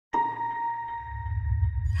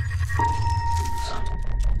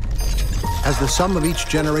As the sum of each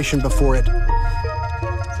generation before it,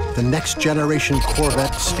 the next generation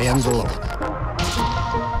Corvette stands alone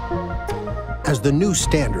as the new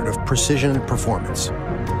standard of precision and performance,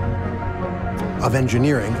 of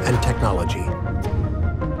engineering and technology,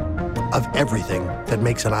 of everything that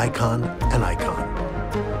makes an icon,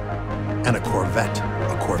 and a Corvette,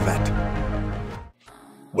 a Corvette.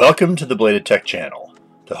 Welcome to the Belated Tech channel,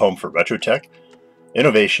 the home for retro tech,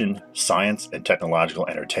 innovation, science, and technological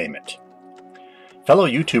entertainment. Fellow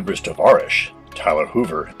YouTubers Tavarish, Tyler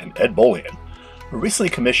Hoover, and Ed Bolian were recently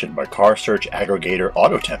commissioned by car search aggregator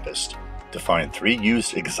AutoTempest to find 3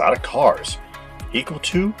 used exotic cars equal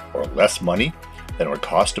to or less money than it would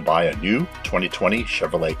cost to buy a new 2020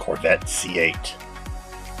 Chevrolet Corvette C8.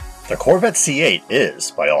 The Corvette C8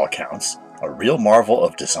 is, by all accounts, a real marvel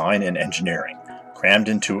of design and engineering, crammed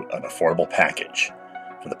into an affordable package.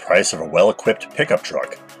 For the price of a well-equipped pickup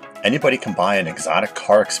truck, anybody can buy an exotic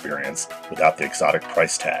car experience without the exotic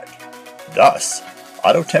price tag. Thus,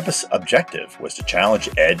 AutoTempest's objective was to challenge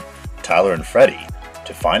Ed, Tyler, and Freddie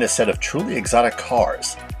to find a set of truly exotic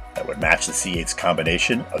cars that would match the C8's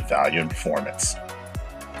combination of value and performance.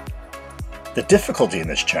 The difficulty in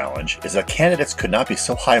this challenge is that candidates could not be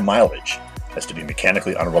so high mileage as to be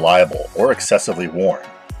mechanically unreliable or excessively worn,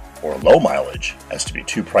 or low mileage as to be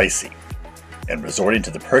too pricey, and resorting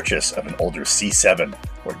to the purchase of an older C7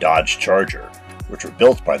 or Dodge Charger, which were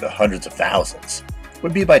built by the hundreds of thousands,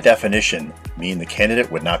 would be by definition mean the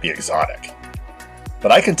candidate would not be exotic.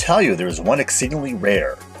 But I can tell you there is one exceedingly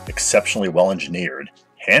rare, exceptionally well engineered,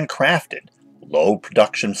 handcrafted, low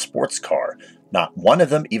production sports car, not one of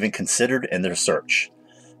them even considered in their search.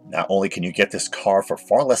 Not only can you get this car for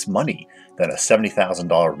far less money than a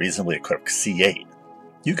 $70,000 reasonably equipped C8,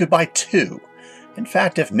 you could buy 2. In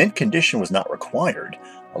fact, if mint condition was not required,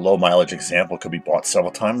 a low mileage example could be bought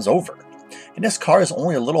several times over. And this car is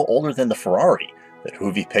only a little older than the Ferrari that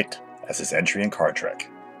Hoovie picked as his entry in car trick.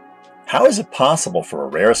 How is it possible for a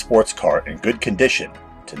rare sports car in good condition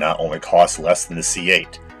to not only cost less than the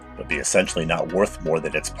C8, but be essentially not worth more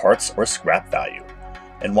than its parts or scrap value?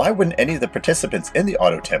 And why wouldn't any of the participants in the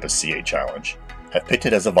AutoTempest C8 challenge have picked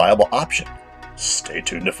it as a viable option? Stay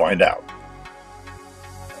tuned to find out.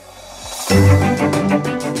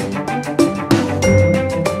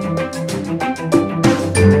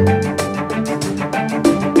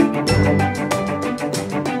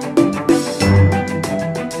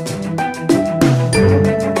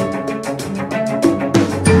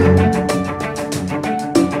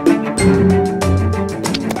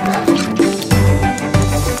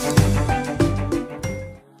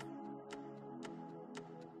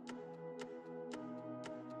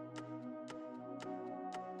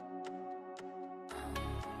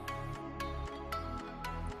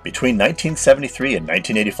 Between 1973 and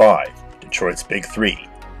 1985, Detroit's Big Three,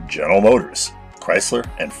 General Motors, Chrysler,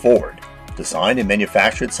 and Ford, designed and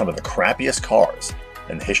manufactured some of the crappiest cars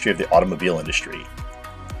in the history of the automobile industry.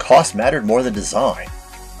 Cost mattered more than design,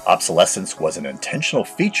 obsolescence was an intentional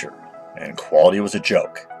feature, and quality was a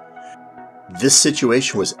joke. This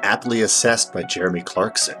situation was aptly assessed by Jeremy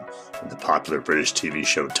Clarkson in the popular British TV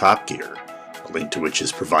show Top Gear, a link to which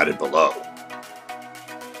is provided below.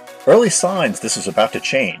 Early signs this was about to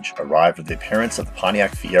change arrived with the appearance of the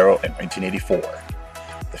Pontiac Fiero in 1984.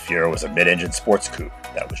 The Fiero was a mid-engine sports coupe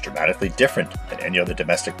that was dramatically different than any other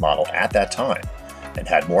domestic model at that time, and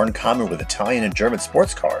had more in common with Italian and German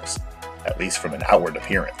sports cars, at least from an outward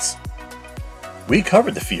appearance. We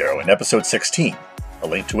covered the Fiero in episode 16, a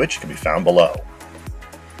link to which can be found below.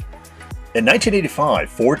 In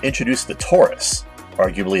 1985, Ford introduced the Taurus,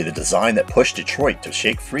 arguably the design that pushed Detroit to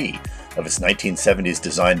shake free of its 1970s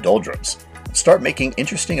design doldrums and start making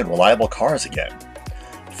interesting and reliable cars again.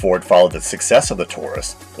 Ford followed the success of the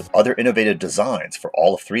Taurus with other innovative designs for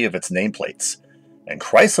all 3 of its nameplates, and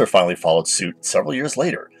Chrysler finally followed suit several years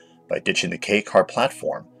later by ditching the K-car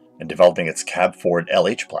platform and developing its cab Ford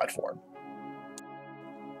LH platform.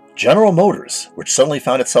 General Motors, which suddenly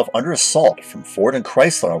found itself under assault from Ford and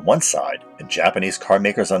Chrysler on one side and Japanese car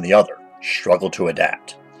makers on the other, struggled to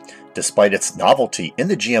adapt. Despite its novelty in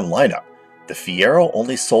the GM lineup, the Fiero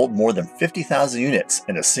only sold more than 50,000 units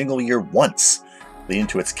in a single year once, leading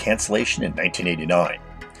to its cancellation in 1989.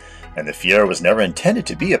 And the Fiero was never intended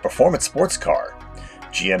to be a performance sports car.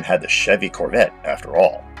 GM had the Chevy Corvette after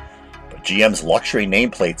all. But GM's luxury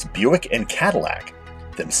nameplates Buick and Cadillac,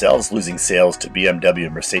 themselves losing sales to BMW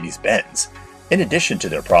and Mercedes-Benz, in addition to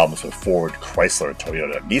their problems with Ford, Chrysler,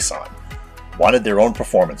 Toyota, and Nissan, wanted their own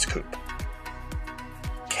performance coupe.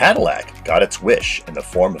 Cadillac got its wish in the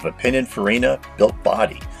form of a Pininfarina built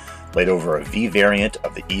body laid over a V variant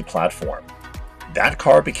of the E platform. That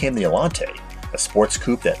car became the Elante, a sports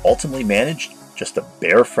coupe that ultimately managed just a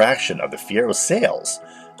bare fraction of the Fiero's sales,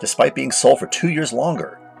 despite being sold for 2 years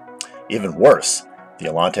longer. Even worse, the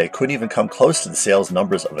Elante couldn't even come close to the sales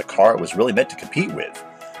numbers of the car it was really meant to compete with,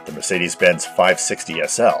 the Mercedes-Benz 560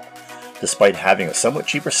 SL, despite having a somewhat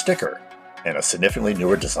cheaper sticker and a significantly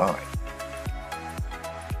newer design.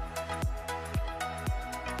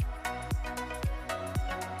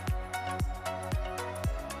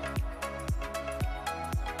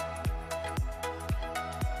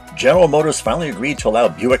 General Motors finally agreed to allow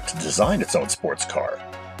Buick to design its own sports car,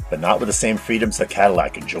 but not with the same freedoms that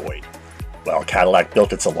Cadillac enjoyed. While Cadillac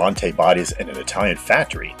built its Elante bodies in an Italian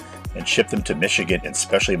factory and shipped them to Michigan in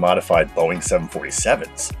specially modified Boeing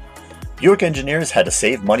 747s, Buick engineers had to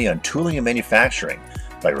save money on tooling and manufacturing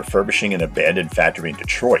by refurbishing an abandoned factory in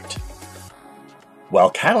Detroit.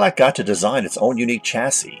 While Cadillac got to design its own unique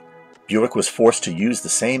chassis, Buick was forced to use the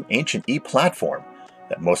same ancient E platform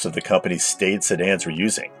that most of the company's staid sedans were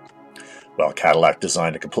using. While Cadillac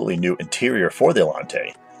designed a completely new interior for the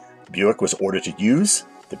Elante, Buick was ordered to use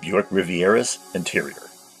the Buick Riviera's interior.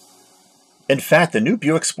 In fact, the new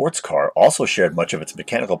Buick sports car also shared much of its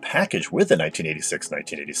mechanical package with the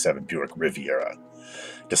 1986-1987 Buick Riviera.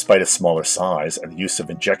 Despite its smaller size and the use of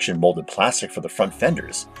injection molded plastic for the front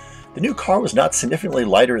fenders, the new car was not significantly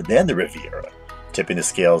lighter than the Riviera, tipping the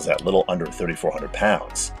scales at little under 3,400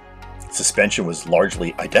 pounds. Suspension was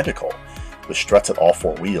largely identical, with struts at all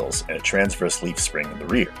four wheels and a transverse leaf spring in the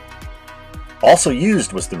rear. Also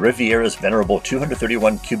used was the Riviera's venerable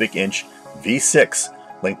 231 cubic inch V6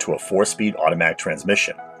 linked to a 4-speed automatic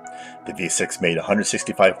transmission. The V6 made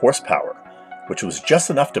 165 horsepower, which was just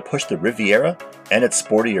enough to push the Riviera and its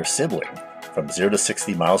sportier sibling from 0 to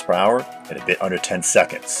 60 miles per hour in a bit under 10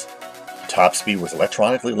 seconds. The top speed was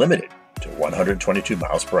electronically limited to 122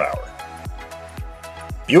 miles per hour.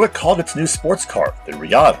 Buick called its new sports car the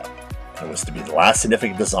Reatta, and it was to be the last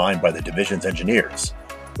significant design by the division's engineers,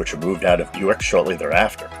 which were moved out of Buick shortly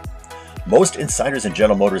thereafter. Most insiders in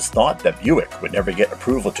General Motors thought that Buick would never get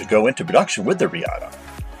approval to go into production with the Reatta.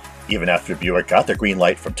 Even after Buick got the green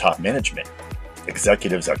light from top management,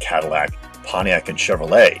 executives at Cadillac, Pontiac, and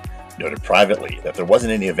Chevrolet noted privately that there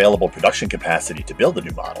wasn't any available production capacity to build the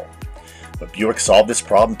new model. But Buick solved this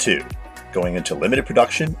problem too, going into limited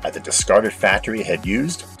production at the discarded factory it had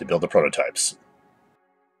used to build the prototypes.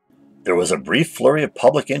 There was a brief flurry of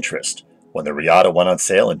public interest when the Reatta went on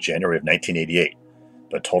sale in January of 1988,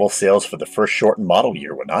 but total sales for the first shortened model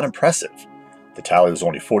year were not impressive. The tally was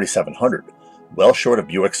only 4,700, well short of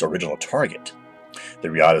Buick's original target. The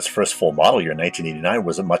Reatta's first full model year in 1989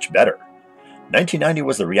 was much better. 1990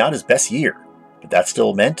 was the Reatta's best year, but that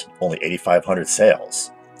still meant only 8,500 sales.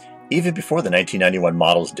 Even before the 1991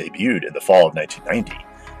 models debuted in the fall of 1990,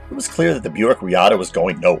 it was clear that the Buick Reatta was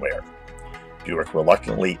going nowhere. Buick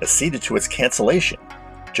reluctantly acceded to its cancellation,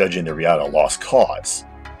 judging the Reatta a lost cause.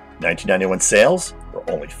 1991 sales were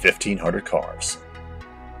only 1,500 cars.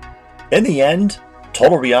 In the end,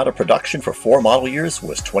 total Reatta production for 4 model years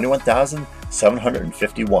was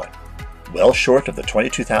 21,751, well short of the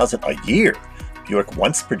 22,000 a year Buick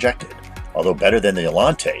once projected, although better than the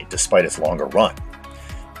Elante despite its longer run.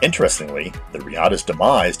 Interestingly, the Reatta's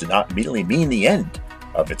demise did not immediately mean the end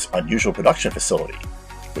of its unusual production facility,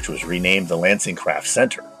 which was renamed the Lansing Craft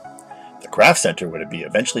Center. The Craft Center would be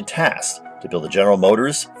eventually tasked to build the General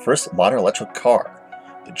Motors' first modern electric car,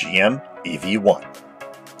 the GM EV1.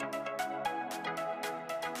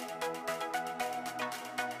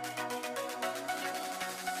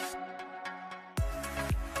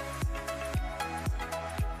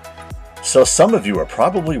 So some of you are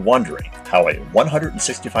probably wondering how a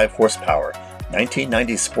 165 horsepower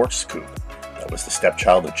 1990 sports coupe that was the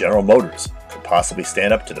stepchild of General Motors could possibly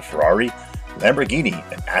stand up to the Ferrari, Lamborghini,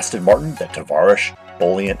 and Aston Martin that Tavarish,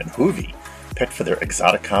 Bolian, and Hoovie picked for their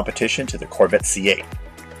exotic competition to the Corvette C8.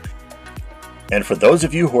 And for those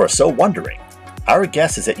of you who are so wondering, our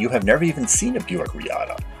guess is that you have never even seen a Buick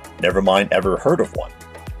Reatta, never mind ever heard of one,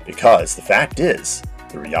 because the fact is,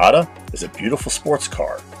 the Reatta is a beautiful sports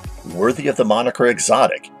car, worthy of the moniker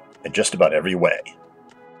exotic in just about every way.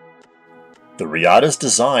 The Reatta's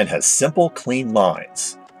design has simple, clean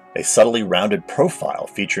lines, a subtly rounded profile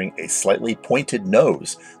featuring a slightly pointed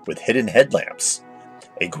nose with hidden headlamps,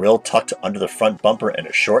 a grille tucked under the front bumper, and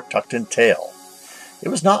a short tucked-in tail. It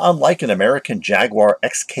was not unlike an American Jaguar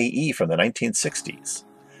XKE from the 1960s.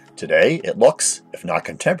 Today, it looks, if not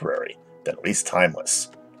contemporary, then at least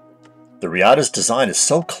timeless. The Reatta's design is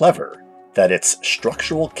so clever that its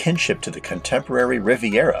structural kinship to the contemporary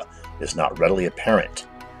Riviera is not readily apparent.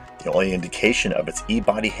 The only indication of its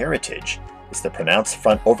E-body heritage is the pronounced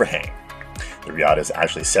front overhang. The Reatta is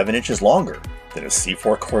actually 7 inches longer than a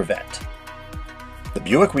C4 Corvette. The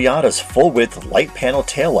Buick Reatta's full-width light panel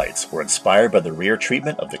taillights were inspired by the rear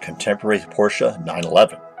treatment of the contemporary Porsche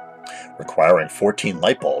 911. Requiring 14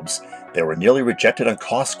 light bulbs, they were nearly rejected on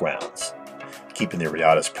cost grounds. Keeping the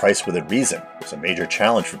Reatta's price within reason was a major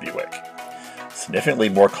challenge for Buick. Significantly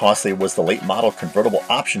more costly was the late model convertible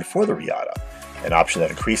option for the Reatta, an option that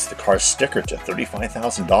increased the car's sticker to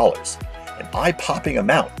 $35,000, an eye-popping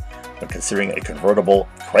amount when considering a convertible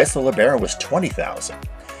Chrysler LeBaron was $20,000,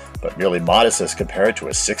 but merely modest as compared to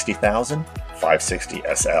a $60,000 560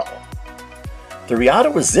 SL. The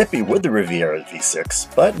Reatta was zippy with the Riviera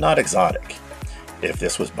V6, but not exotic. If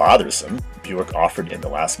this was bothersome, Buick offered in the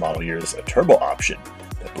last model years a turbo option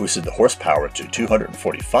that boosted the horsepower to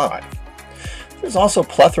 245. There's also a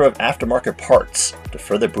plethora of aftermarket parts to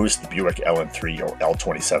further boost the Buick LM3 or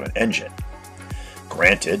L27 engine.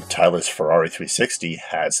 Granted, Tyler's Ferrari 360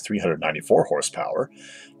 has 394 horsepower,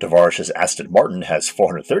 Tavarish's Aston Martin has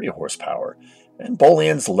 430 horsepower, and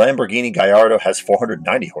Bolian's Lamborghini Gallardo has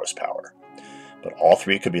 490 horsepower. But all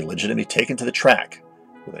three could be legitimately taken to the track,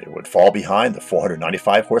 where they would fall behind the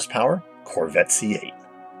 495 horsepower Corvette C8.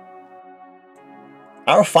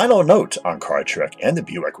 Our final note on Car Trek and the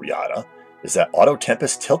Buick Reatta is that Auto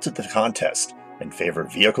Tempest tilted the contest in favor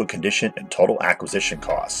of vehicle condition and total acquisition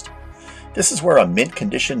cost. This is where a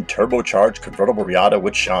mint-condition turbocharged convertible Reatta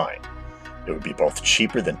would shine. It would be both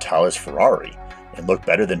cheaper than Tyler's Ferrari and look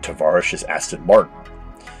better than Tavarish's Aston Martin.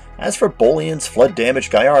 As for Bolian's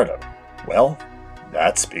flood-damaged Gallardo, well,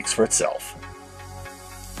 that speaks for itself.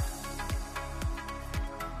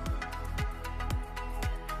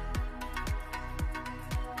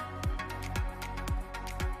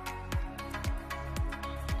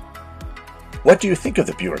 What do you think of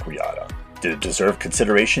the Buick Reatta? Did it deserve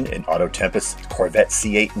consideration in Auto Tempest's Corvette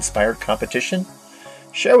C8 inspired competition?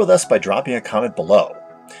 Share with us by dropping a comment below.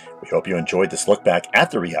 We hope you enjoyed this look back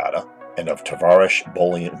at the Reatta and of Tavarish,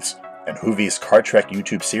 Bolian's, and Hoovie's Car Trek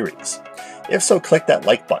YouTube series. If so, click that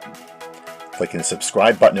like button. Clicking the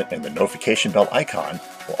subscribe button and the notification bell icon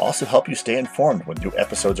will also help you stay informed when new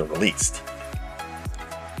episodes are released.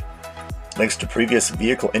 Links to previous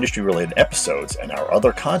vehicle industry-related episodes and our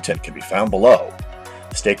other content can be found below.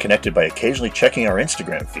 Stay connected by occasionally checking our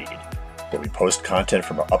Instagram feed, where we post content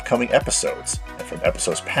from our upcoming episodes and from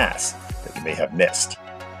episodes past that you may have missed.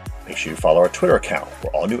 Make sure you follow our Twitter account,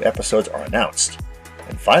 where all new episodes are announced.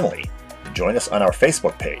 And finally, join us on our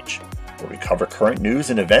Facebook page, where we cover current news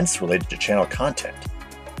and events related to channel content.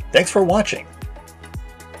 Thanks for watching.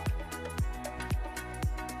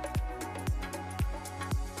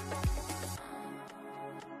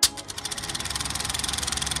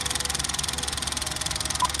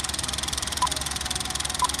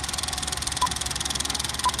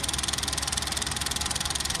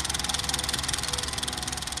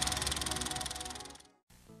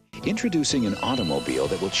 Introducing an automobile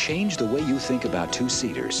that will change the way you think about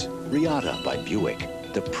two-seaters. Reatta by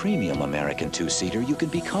Buick, the premium American two-seater you can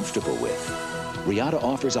be comfortable with. Reatta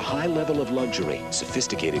offers a high level of luxury,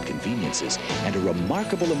 sophisticated conveniences, and a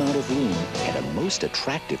remarkable amount of room at a most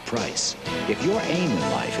attractive price. If your aim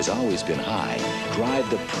in life has always been high, drive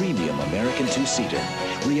the premium American two-seater.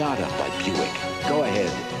 Reatta by Buick. Go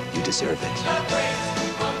ahead, you deserve it.